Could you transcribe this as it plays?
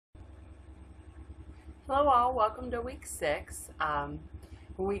Hello all, welcome to week 6. In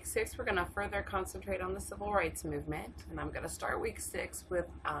week 6 we're going to further concentrate on the civil rights movement, and I'm going to start week 6 with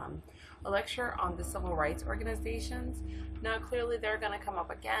a lecture on the civil rights organizations. Now clearly they're going to come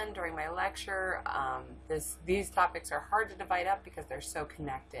up again during my lecture. These topics are hard to divide up because they're so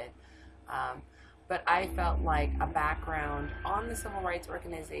connected. But I felt like a background on the civil rights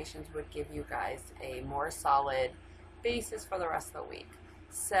organizations would give you guys a more solid basis for the rest of the week.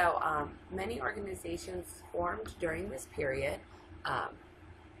 So many organizations formed during this period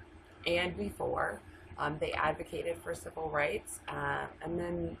and before. They advocated for civil rights, and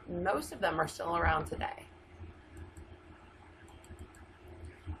then most of them are still around today.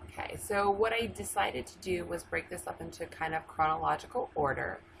 Okay, so what I decided to do was break this up into kind of chronological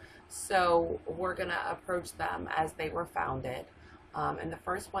order. So we're going to approach them as they were founded. And the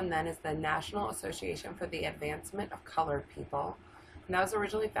first one then is the National Association for the Advancement of Colored People. And that was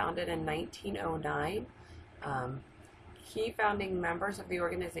originally founded in 1909. Key founding members of the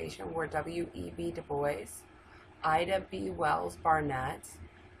organization were W.E.B. Du Bois, Ida B. Wells Barnett,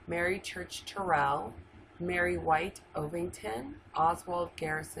 Mary Church Terrell, Mary White Ovington, Oswald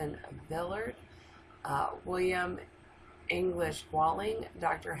Garrison Villard, William English Walling,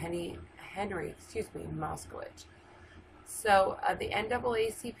 Dr. Henry Moskowitz. So the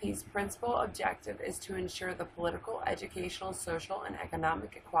NAACP's principal objective is to ensure the political, educational, social, and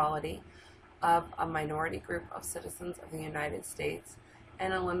economic equality of a minority group of citizens of the United States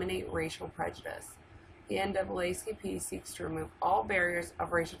and eliminate racial prejudice. The NAACP seeks to remove all barriers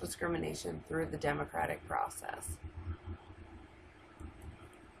of racial discrimination through the democratic process.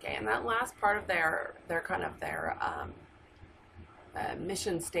 Okay, and that last part of their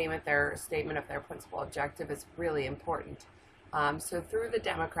mission statement, their statement of their principal objective is really important. So through the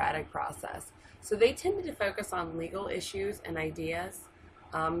democratic process. So they tended to focus on legal issues and ideas.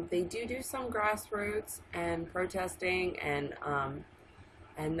 They do some grassroots and protesting and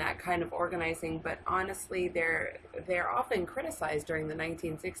that kind of organizing, but honestly they're often criticized during the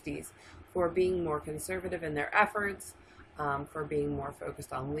 1960s for being more conservative in their efforts, for being more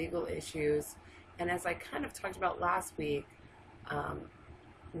focused on legal issues. And as I kind of talked about last week,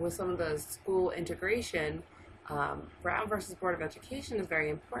 with some of the school integration, Brown versus Board of Education is very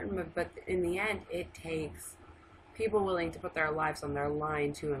important, but in the end it takes people willing to put their lives on their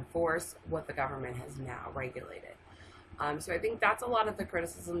line to enforce what the government has now regulated. So I think that's a lot of the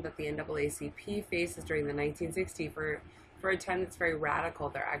criticism that the NAACP faces during the 1960s for a time that's very radical.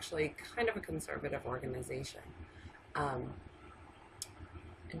 They're actually kind of a conservative organization.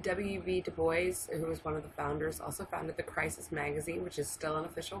 W.B. Du Bois, who was one of the founders, also founded the Crisis magazine, which is still an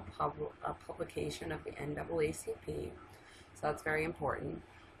official publication of the NAACP. So that's very important.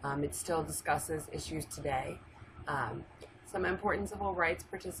 It still discusses issues today. Some important civil rights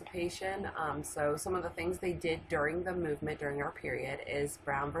participation. So some of the things they did during the movement, during our period, is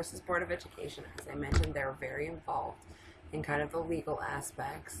Brown versus Board of Education. As I mentioned, they were very involved in kind of the legal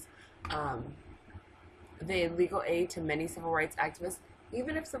aspects. They had legal aid to many civil rights activists.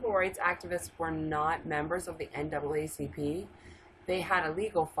 Even if civil rights activists were not members of the NAACP, they had a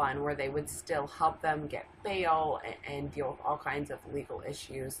legal fund where they would still help them get bail and deal with all kinds of legal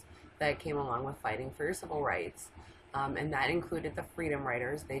issues that came along with fighting for your civil rights. And that included the Freedom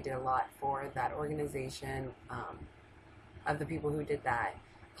Riders. They did a lot for that organization, of the people who did that.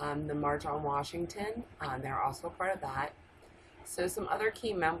 The March on Washington, they're also part of that. So some other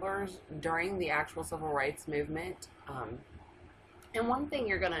key members during the actual civil rights movement. And one thing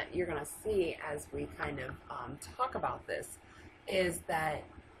you're gonna see as we kind of talk about this is that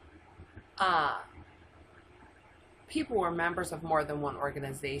people were members of more than one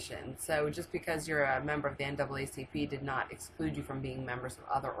organization. So just because you're a member of the NAACP did not exclude you from being members of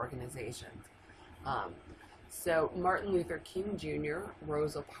other organizations. So Martin Luther King Jr.,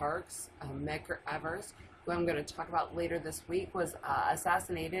 Rosa Parks, Medgar Evers, who I'm going to talk about later this week, was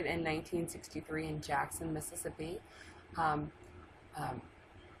assassinated in 1963 in Jackson, Mississippi.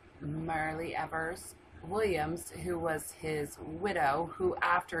 Marley Evers Williams, who was his widow, who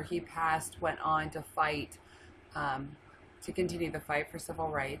after he passed went on to fight, to continue the fight for civil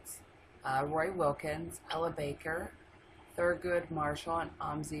rights. Roy Wilkins, Ella Baker, Thurgood Marshall, and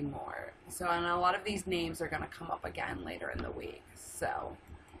Amzie Moore. So, and a lot of these names are going to come up again later in the week. So,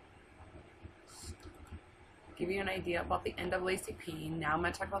 give you an idea about the NAACP. Now I'm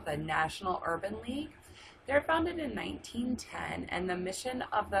going to talk about the National Urban League. They're founded in 1910, and the mission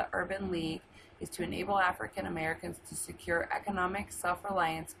of the Urban League is to enable African Americans to secure economic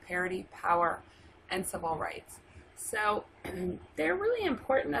self-reliance, parity, power, and civil rights. So they're really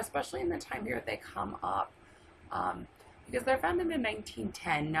important, especially in the time period they come up, because they're founded in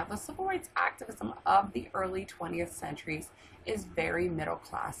 1910. Now, the civil rights activism of the early 20th centuries is very middle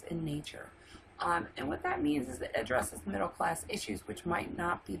class in nature. And what that means is it addresses middle class issues which might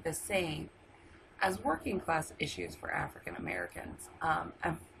not be the same as working class issues for African Americans,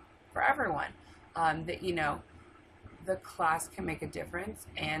 and for everyone. That, you know, the class can make a difference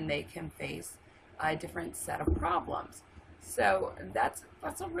and they can face a different set of problems. So that's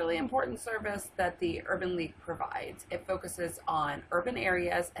a really important service that the Urban League provides. It focuses on urban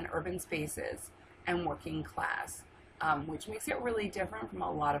areas and urban spaces and working class, which makes it really different from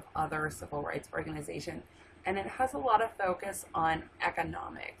a lot of other civil rights organizations. And it has a lot of focus on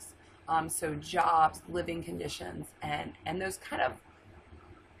economics, so jobs, living conditions, and those kind of,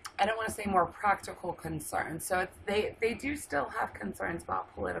 I don't want to say more practical concerns. So they do still have concerns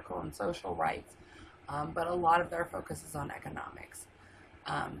about political and social rights, but a lot of their focus is on economics.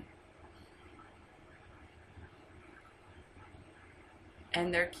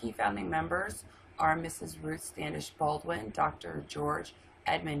 And their key founding members are Mrs. Ruth Standish Baldwin, Dr. George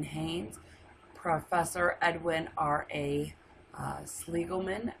Edmund Haynes, Professor Edwin R.A.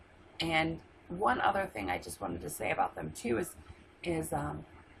 Sliegelman. And one other thing I just wanted to say about them too is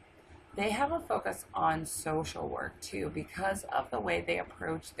they have a focus on social work too, because of the way they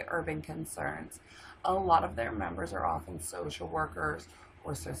approach the urban concerns. A lot of their members are often social workers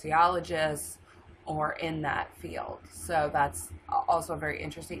or sociologists or in that field. So that's also a very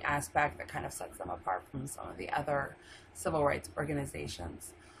interesting aspect that kind of sets them apart from some of the other civil rights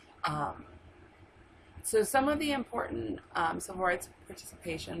organizations. So some of the important civil rights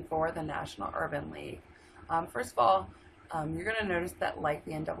participation for the National Urban League. First of all, you're going to notice that, like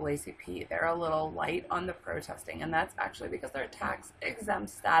the NAACP, they're a little light on the protesting, and that's actually because their tax-exempt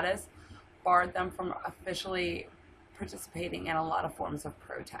status barred them from officially participating in a lot of forms of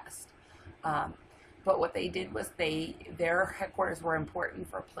protest. But what they did was their headquarters were important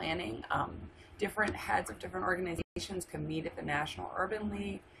for planning. Different heads of different organizations could meet at the National Urban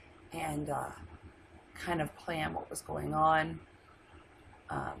League and kind of plan what was going on.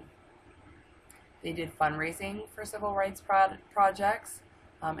 They did fundraising for civil rights projects,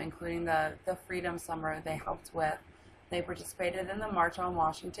 including the Freedom Summer they helped with. They participated in the March on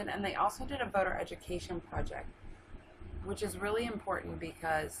Washington, and they also did a voter education project, which is really important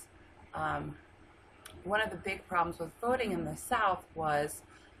because one of the big problems with voting in the South was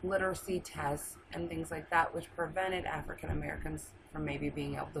literacy tests and things like that, which prevented African Americans from maybe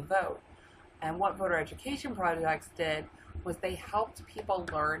being able to vote. And what voter education projects did was they helped people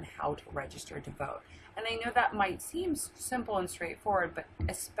learn how to register to vote. And I know that might seem simple and straightforward, but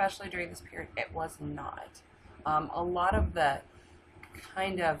especially during this period, it was not. A lot of the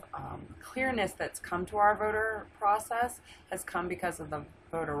kind of clearness that's come to our voter process has come because of the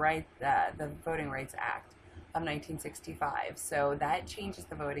Voting Rights Act of 1965. So that changes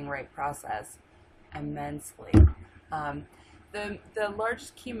the voting right process immensely. The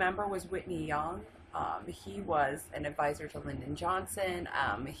largest key member was Whitney Young. He was an advisor to Lyndon Johnson.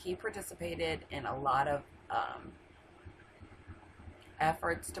 He participated in a lot of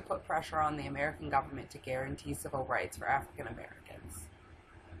efforts to put pressure on the American government to guarantee civil rights for African Americans.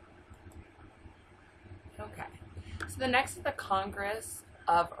 Okay, so the next is the Congress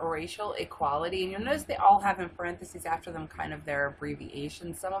of Racial Equality, and you'll notice they all have in parentheses after them kind of their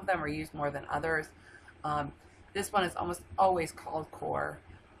abbreviations. Some of them are used more than others. This one is almost always called CORE.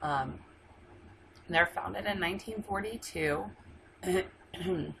 They're founded in 1942.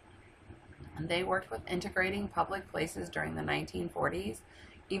 And they worked with integrating public places during the 1940s,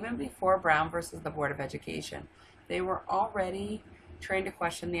 even before Brown versus the Board of Education. They were already trying to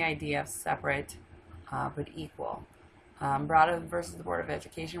question the idea of separate but equal. Brown versus the Board of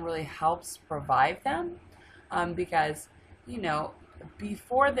Education really helps revive them because, you know,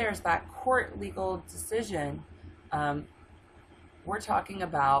 before there's that court legal decision, we're talking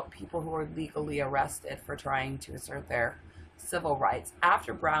about people who are legally arrested for trying to assert their civil rights.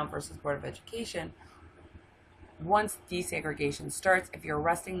 After Brown versus Board of Education, once desegregation starts, if you're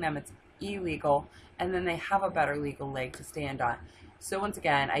arresting them, it's illegal, and then they have a better legal leg to stand on. So once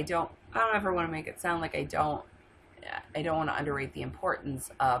again, I don't ever want to make it sound like I don't want to underrate the importance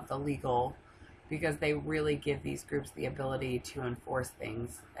of the legal, because they really give these groups the ability to enforce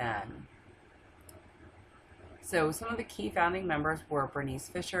things. So some of the key founding members were Bernice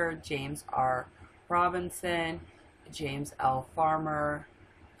Fisher, James R. Robinson, James L. Farmer,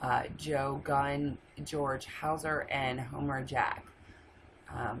 Joe Gunn, George Hauser, and Homer Jack.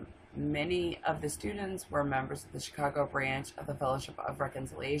 Many of the students were members of the Chicago branch of the Fellowship of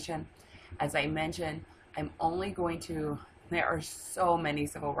Reconciliation. As I mentioned, I'm only going to There are so many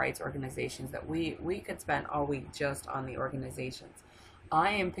civil rights organizations that we could spend all week just on the organizations.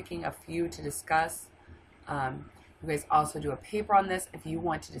 I am picking a few to discuss. You guys also do a paper on this. If you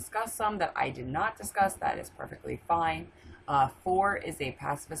want to discuss some that I did not discuss, that is perfectly fine. FOR is a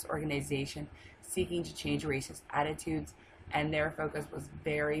pacifist organization seeking to change racist attitudes, and their focus was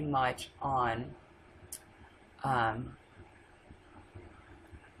very much on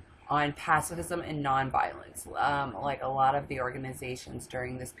pacifism and nonviolence, like a lot of the organizations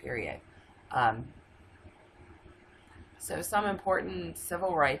during this period. So some important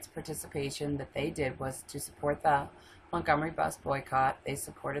civil rights participation that they did was to support the Montgomery bus boycott. They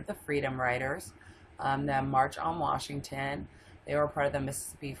supported the Freedom Riders, the March on Washington. They were part of the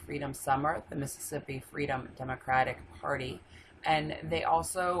Mississippi Freedom Summer, the Mississippi Freedom Democratic Party, and they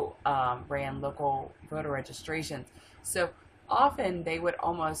also ran local voter registrations. So often they would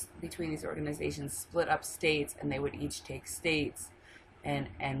almost, between these organizations, split up states, and they would each take states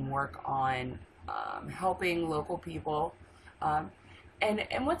and work on helping local people.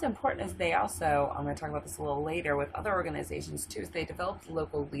 And what's important is they also, I'm going to talk about this a little later with other organizations too, is they developed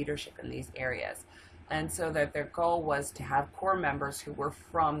local leadership in these areas. And so that their goal was to have core members who were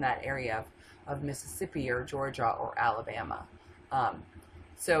from that area of Mississippi or Georgia or Alabama,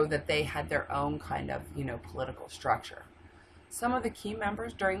 so that they had their own kind of, political structure. Some of the key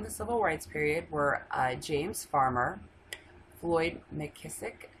members during the civil rights period were James Farmer, Floyd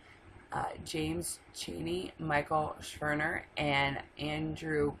McKissick, James Chaney, Michael Schwerner, and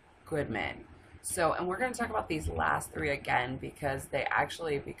Andrew Goodman. So, and we're going to talk about these last three again because they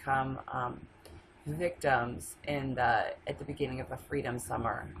actually become victims at the beginning of the Freedom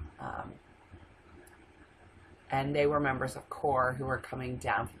Summer. And they were members of CORE who were coming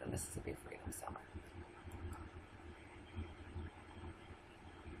down for the Mississippi Freedom Summer.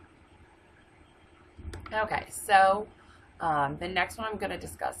 Okay, so the next one I'm going to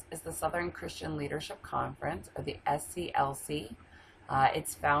discuss is the Southern Christian Leadership Conference, or the SCLC.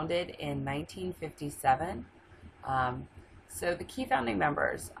 It's founded in 1957. So the key founding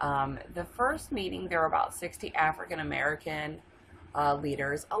members, the first meeting, there were about 60 African American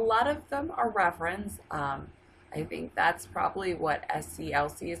leaders. A lot of them are reverends. I think that's probably what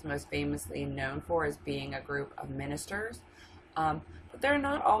SCLC is most famously known for, as being a group of ministers. But they're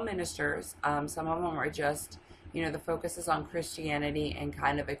not all ministers. Some of them are just, the focus is on Christianity and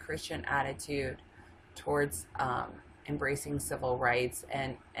kind of a Christian attitude towards embracing civil rights.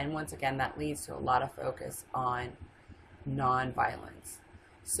 And once again, that leads to a lot of focus on nonviolence.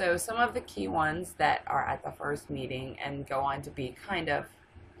 So some of the key ones that are at the first meeting and go on to be kind of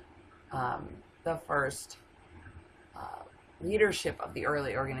the first leadership of the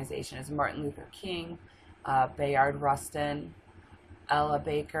early organization is Martin Luther King, Bayard Rustin, Ella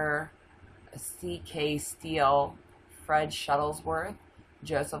Baker, C.K. Steele, Fred Shuttlesworth,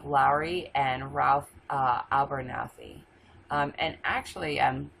 Joseph Lowery, and Ralph Abernathy. And actually,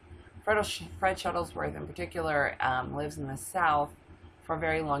 Fred Shuttlesworth in particular lives in the South for a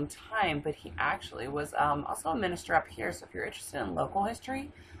very long time, but he actually was also a minister up here. So if you're interested in local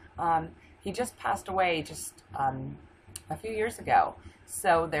history, he just passed away just a few years ago.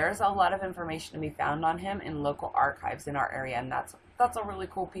 So there's a lot of information to be found on him in local archives in our area, and that's a really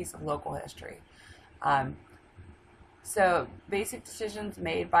cool piece of local history. So basic decisions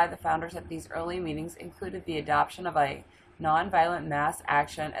made by the founders at these early meetings included the adoption of a nonviolent mass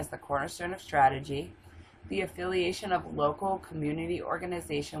action as the cornerstone of strategy, the affiliation of local community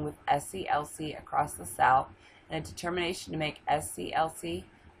organization with SCLC across the South, and a determination to make SCLC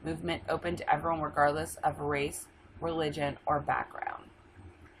movement open to everyone regardless of race, religion, or background.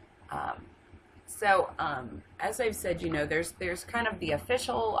 As I've said, there's kind of the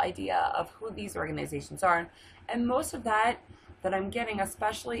official idea of who these organizations are, and most of that I'm getting,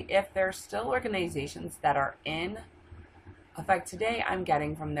 especially if there's still organizations that are in effect today, I'm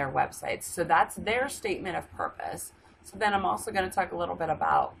getting from their websites. So that's their statement of purpose. So then I'm also going to talk a little bit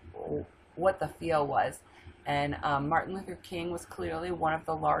about what the feel was. And Martin Luther King was clearly one of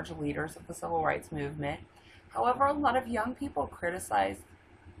the large leaders of the civil rights movement. However, a lot of young people criticized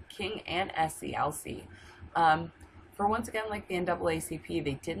King and SCLC. For once again, like the NAACP,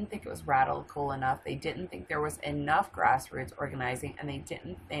 they didn't think it was radical enough. They didn't think there was enough grassroots organizing, and they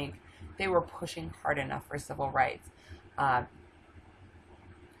didn't think they were pushing hard enough for civil rights.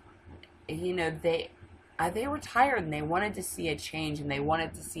 They were tired, and they wanted to see a change, and they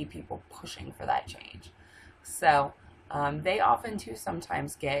wanted to see people pushing for that change. So they often too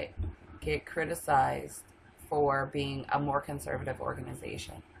sometimes get criticized for being a more conservative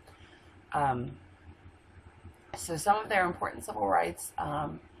organization. So some of their important civil rights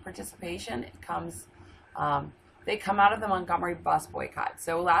participation, it comes They come out of the Montgomery bus boycott.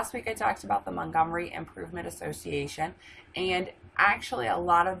 So last week I talked about the Montgomery Improvement Association, and actually a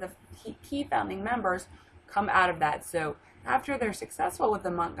lot of the key founding members come out of that. So after they're successful with the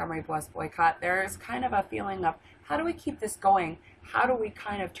Montgomery bus boycott, there's kind of a feeling of, how do we keep this going? How do we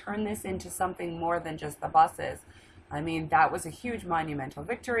kind of turn this into something more than just the buses? I mean, that was a huge monumental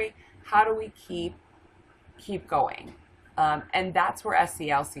victory. How do we keep going? And that's where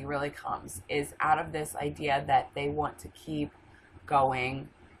SCLC really comes, is out of this idea that they want to keep going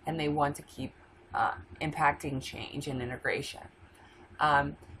and they want to keep impacting change and integration.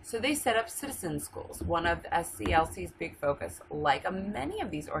 So they set up citizen schools. One of SCLC's big focus, like many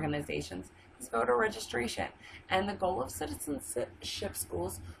of these organizations, is voter registration. And the goal of citizenship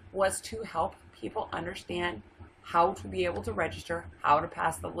schools was to help people understand how to be able to register, how to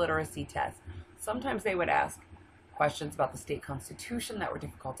pass the literacy test. Sometimes they would ask questions about the state constitution that were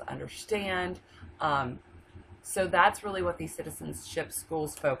difficult to understand. So that's really what these citizenship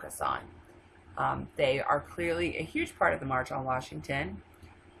schools focus on. They are clearly a huge part of the March on Washington.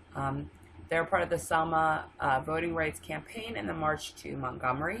 They're part of the Selma voting rights campaign and the March to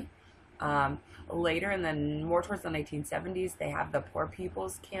Montgomery. Later, more towards the 1970s, they have the Poor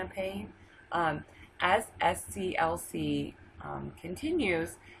People's Campaign. As SCLC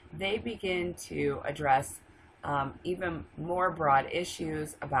continues, they begin to address even more broad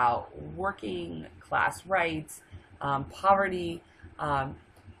issues about working class rights, poverty,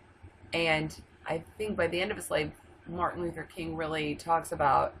 and I think by the end of his life, Martin Luther King really talks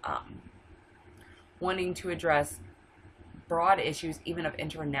about wanting to address broad issues even of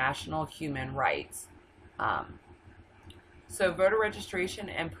international human rights. So voter registration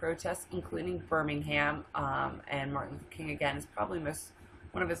and protests, including Birmingham, and Martin Luther King again is probably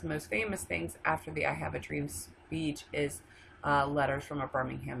one of his most famous things after the I Have a Dream speech is letters from a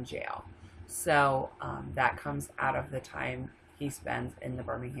Birmingham jail. So that comes out of the time he spends in the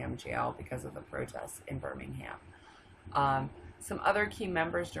Birmingham jail because of the protests in Birmingham. Some other key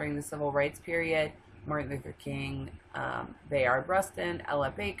members during the civil rights period: Martin Luther King, Bayard Rustin,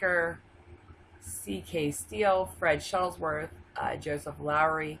 Ella Baker, C.K. Steele, Fred Shuttlesworth, Joseph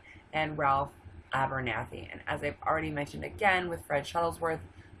Lowery, and Ralph Abernathy. And as I've already mentioned again with Fred Shuttlesworth,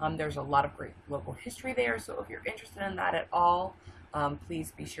 there's a lot of great local history there, so if you're interested in that at all,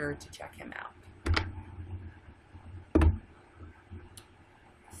 please be sure to check him out.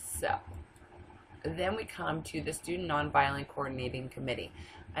 So then we come to the Student Nonviolent Coordinating Committee,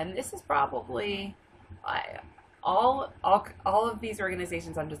 and this is probably all of these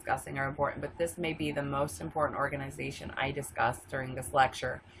organizations I'm discussing are important, but this may be the most important organization I discussed during this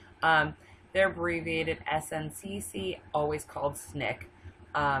lecture. They're abbreviated SNCC, always called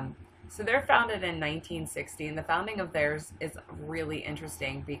SNCC. So they're founded in 1960, and the founding of theirs is really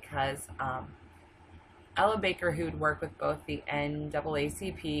interesting because Ella Baker, who'd worked with both the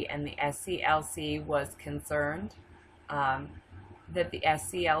NAACP and the SCLC, was concerned that the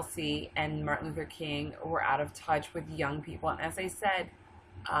SCLC and Martin Luther King were out of touch with young people. And as I said,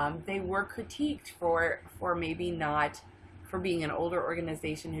 they were critiqued for being an older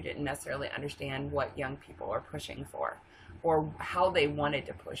organization who didn't necessarily understand what young people are pushing for or how they wanted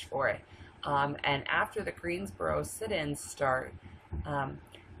to push for it. And after the Greensboro sit-ins start,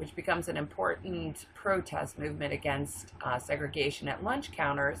 which becomes an important protest movement against segregation at lunch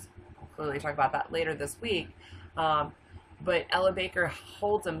counters, we'll clearly talk about that later this week, but Ella Baker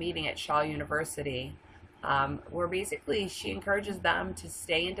holds a meeting at Shaw University where basically she encourages them to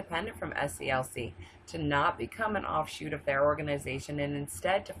stay independent from SCLC, to not become an offshoot of their organization, and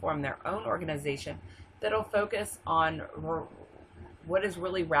instead to form their own organization that'll focus on what is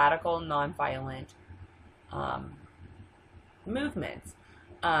really radical, nonviolent movements.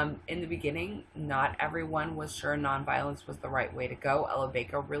 In the beginning, not everyone was sure nonviolence was the right way to go. Ella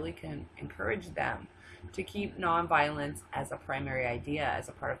Baker really can encourage them to keep nonviolence as a primary idea, as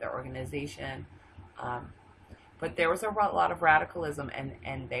a part of their organization. But there was a lot of radicalism,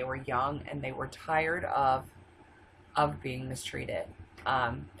 and they were young, and they were tired of being mistreated.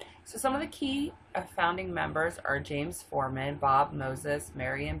 So some of the key founding members are James Foreman, Bob Moses,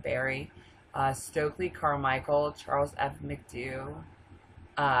 Marion Barry, Stokely Carmichael, Charles F. McDew,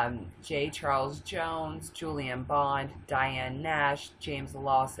 J. Charles Jones, Julian Bond, Diane Nash, James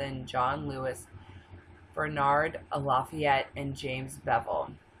Lawson, John Lewis, Bernard Lafayette, and James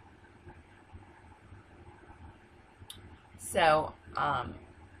Bevel. So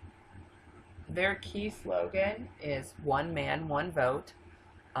their key slogan is "One Man, One Vote."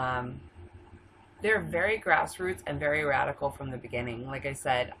 They're very grassroots and very radical from the beginning. Like I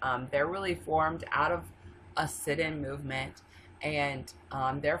said, they're really formed out of a sit-in movement, And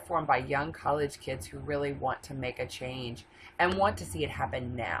they're formed by young college kids who really want to make a change and want to see it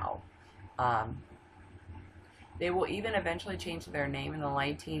happen now. Um, they will even eventually change their name in the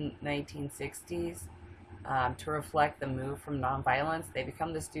 1960s to reflect the move from nonviolence. They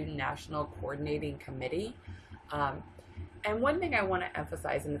become the Student National Coordinating Committee. Um, and one thing I want to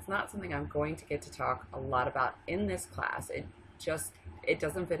emphasize, and it's not something I'm going to get to talk a lot about in this class, it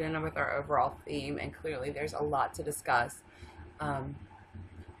doesn't fit in with our overall theme, and clearly there's a lot to discuss.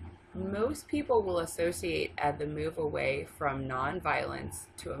 Most people will associate the move away from nonviolence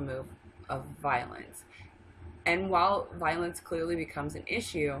to a move of violence. And while violence clearly becomes an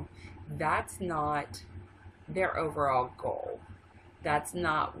issue, that's not their overall goal. That's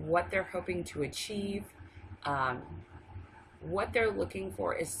not what they're hoping to achieve. What they're looking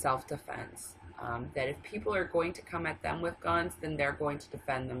for is self-defense. That if people are going to come at them with guns, then they're going to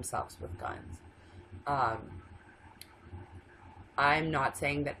defend themselves with guns. I'm not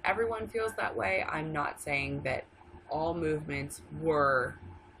saying that everyone feels that way. I'm not saying that all movements were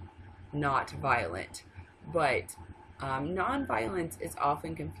not violent. But nonviolence is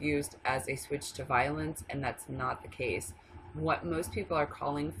often confused as a switch to violence, and that's not the case. What most people are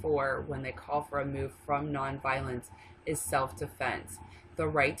calling for when they call for a move from nonviolence is self-defense, the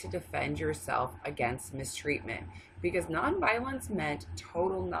right to defend yourself against mistreatment, because nonviolence meant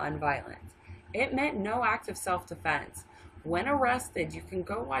total nonviolence. It meant no act of self-defense. When arrested, you can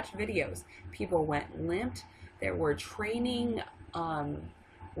go watch videos. People went limped. There were training.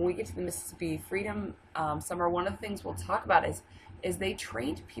 When we get to the Mississippi Freedom Summer, one of the things we'll talk about is they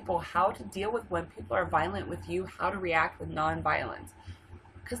trained people how to deal with when people are violent with you, how to react with nonviolence.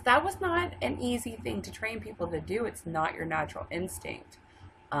 Because that was not an easy thing to train people to do. It's not your natural instinct.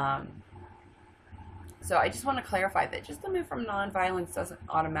 So I just want to clarify that just a move from nonviolence doesn't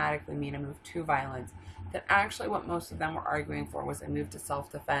automatically mean a move to violence. That actually what most of them were arguing for was a move to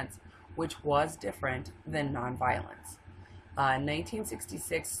self-defense, which was different than nonviolence. In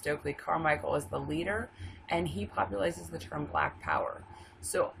 1966, Stokely Carmichael is the leader, and he popularizes the term Black Power.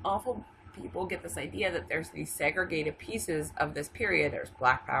 So awful people get this idea that there's these segregated pieces of this period. There's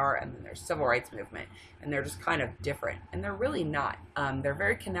Black Power, and then there's Civil Rights Movement, and they're just kind of different. And they're really not. They're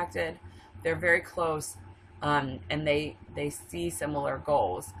very connected. They're very close, and they see similar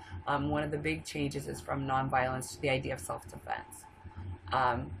goals. One of the big changes is from nonviolence to the idea of self-defense.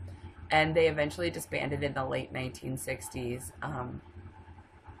 And they eventually disbanded in the late 1960s.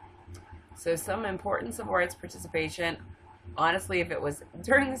 So some important civil rights participation. Honestly, if it was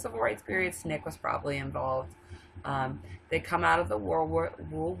during the civil rights period, SNCC was probably involved. They come out of the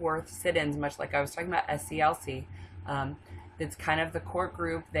Woolworth sit-ins, much like I was talking about SCLC. It's kind of the core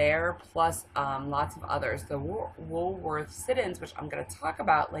group there, plus lots of others. The Woolworth sit-ins, which I'm going to talk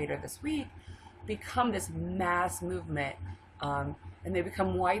about later this week, become this mass movement. And they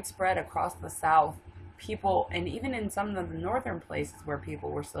become widespread across the South. People, and even in some of the northern places where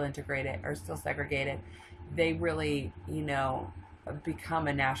people were still integrated or still segregated, they really, become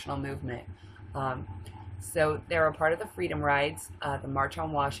a national movement. So they're a part of the Freedom Rides, the March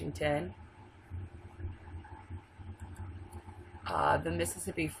on Washington, the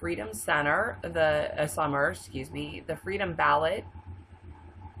Mississippi Freedom Center, the Freedom Ballot,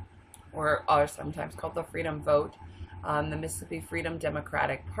 or sometimes called the Freedom Vote, the Mississippi Freedom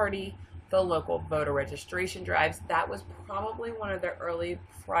Democratic Party, the local voter registration drives. That was probably one of their early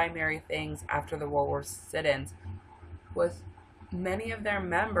primary things after the Woolworth sit-ins, was many of their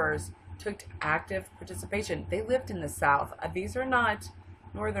members took active participation. They lived in the South. These are not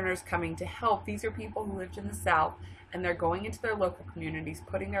Northerners coming to help. These are people who lived in the South, and they're going into their local communities,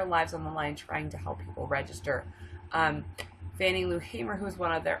 putting their lives on the line, trying to help people register. Fannie Lou Hamer, who was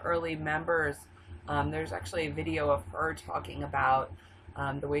one of their early members, there's actually a video of her talking about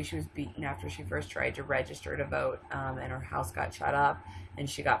the way she was beaten after she first tried to register to vote, and her house got shut up, and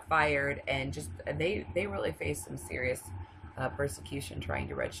she got fired, and they really faced some serious persecution trying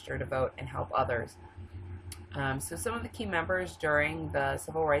to register to vote and help others. So some of the key members during the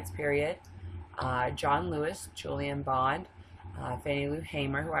civil rights period: John Lewis, Julian Bond, Fannie Lou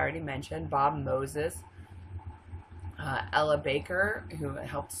Hamer, who I already mentioned, Bob Moses, Ella Baker, who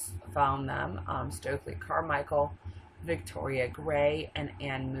helped found them, Stokely Carmichael, Victoria Gray, and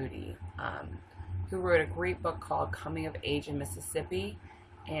Ann Moody, who wrote a great book called Coming of Age in Mississippi.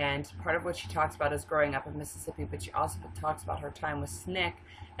 And part of what she talks about is growing up in Mississippi, but she also talks about her time with SNCC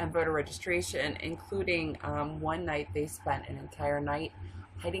and voter registration, including one night they spent an entire night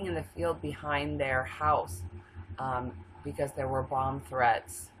hiding in the field behind their house because there were bomb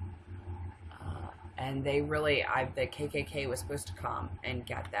threats. And they really, the KKK was supposed to come and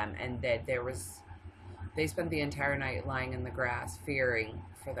get them, and that there was They spent the entire night lying in the grass, fearing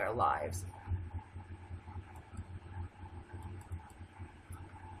for their lives.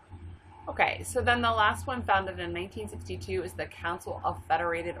 Okay, so then the last one, founded in 1962, is the Council of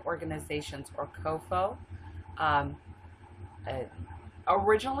Federated Organizations, or COFO. Uh,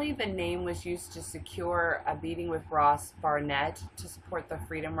 Originally, the name was used to secure a meeting with Ross Barnett to support the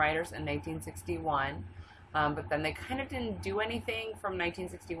Freedom Riders in 1961, but then they kind of didn't do anything from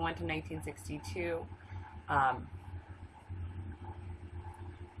 1961 to 1962. And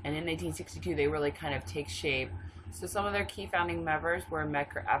in 1962, they really kind of take shape. So some of their key founding members were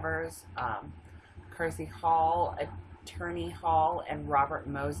Medgar Evers, Carsey Hall, Attorney Hall, and Robert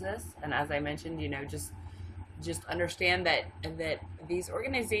Moses. And as I mentioned, just understand that these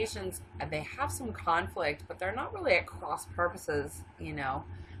organizations, they have some conflict, but they're not really at cross purposes,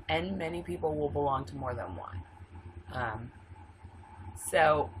 and many people will belong to more than one.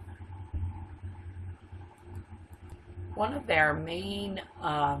 So one of their main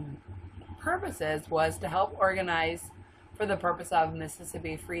purposes was to help organize for the purpose of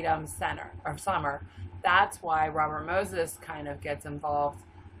Mississippi Freedom Center or Summer. That's why Robert Moses kind of gets involved.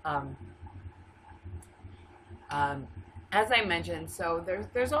 As I mentioned, so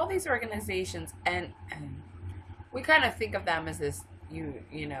there's all these organizations, and we kind of think of them as this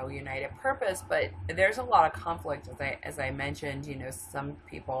united purpose, but there's a lot of conflict. As I mentioned, some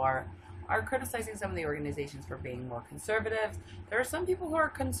people are criticizing some of the organizations for being more conservative. There are some people who are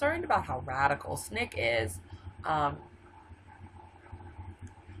concerned about how radical SNCC is. So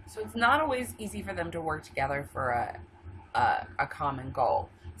it's not always easy for them to work together for a common goal.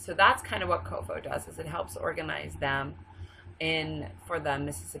 So that's kind of what COFO does, is it helps organize them for the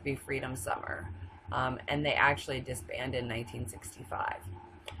Mississippi Freedom Summer. And they actually disbanded in 1965.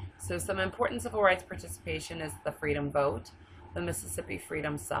 So some important civil rights participation is the Freedom Vote, the Mississippi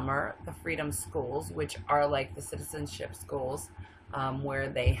Freedom Summer, the Freedom Schools, which are like the citizenship schools, where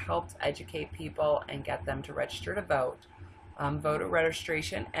they helped educate people and get them to register to vote, voter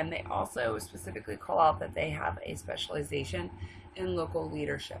registration, and they also specifically call out that they have a specialization in local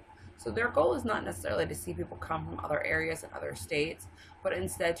leadership. So their goal is not necessarily to see people come from other areas and other states, but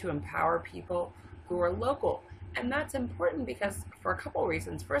instead to empower people who are local. And that's important because for a couple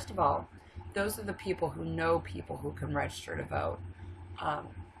reasons. First of all, those are the people who know people who can register to vote.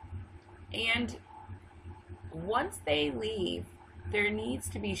 And once they leave, there needs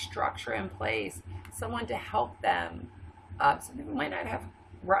to be structure in place, someone to help them. Some people might not have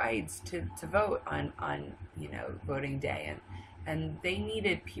rides to vote on voting day, and they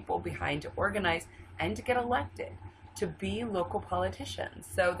needed people behind to organize and to get elected to be local politicians.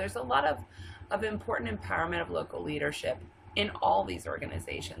 So there's a lot of important empowerment of local leadership in all these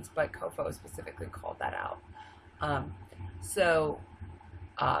organizations, but COFO specifically called that out.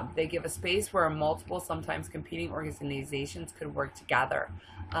 They give a space where multiple, sometimes competing organizations could work together.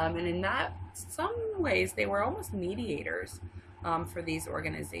 And in that, some ways, they were almost mediators for these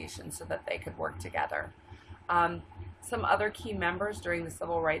organizations so that they could work together. Some other key members during the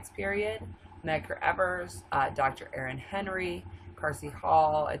civil rights period: Medgar Evers, Dr. Aaron Henry, Carsey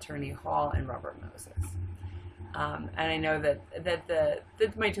Hall, Attorney Hall, and Robert Moses. And I know that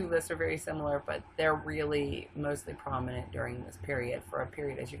my two lists are very similar, but they're really mostly prominent during this period, for a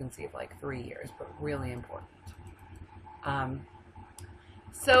period, as you can see, of like 3 years, but really important.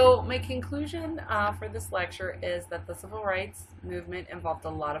 So my conclusion for this lecture is that the civil rights movement involved a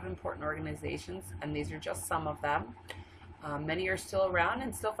lot of important organizations, and these are just some of them. Many are still around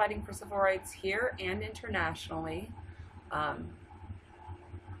and still fighting for civil rights here and internationally.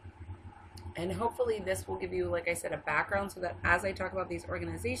 And hopefully this will give you, like I said, a background so that as I talk about these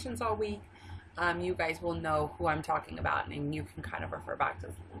organizations all week, you guys will know who I'm talking about, and you can kind of refer back to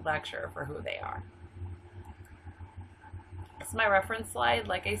the lecture for who they are. It's my reference slide.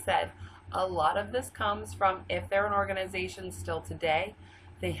 Like I said, a lot of this comes from, if they're an organization still today,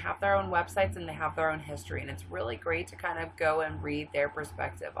 they have their own websites and they have their own history, and it's really great to kind of go and read their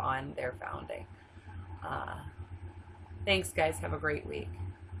perspective on their founding. Thanks, guys. Have a great week.